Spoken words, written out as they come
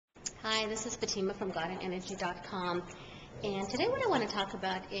Hi, this is Fatima from GardenEnergy.com, and today what I want to talk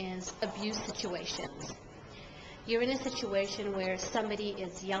about is abuse situations. You're in a situation where somebody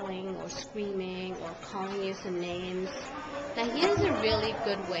is yelling or screaming or calling you some names. Now here's a really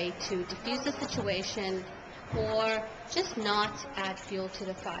good way to diffuse the situation or just not add fuel to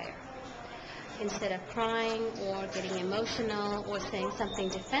the fire. Instead of crying or getting emotional or saying something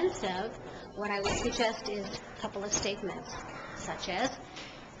defensive, what I would suggest is a couple of statements, such as,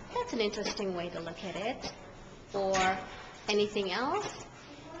 "That's an interesting way to look at it," or "Anything else?"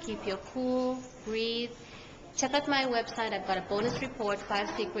 Keep your cool, breathe. Check out my website. I've got a bonus report,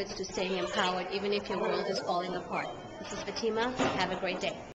 5 secrets to staying empowered even if your world is falling apart. This is Fatima. Have a great day.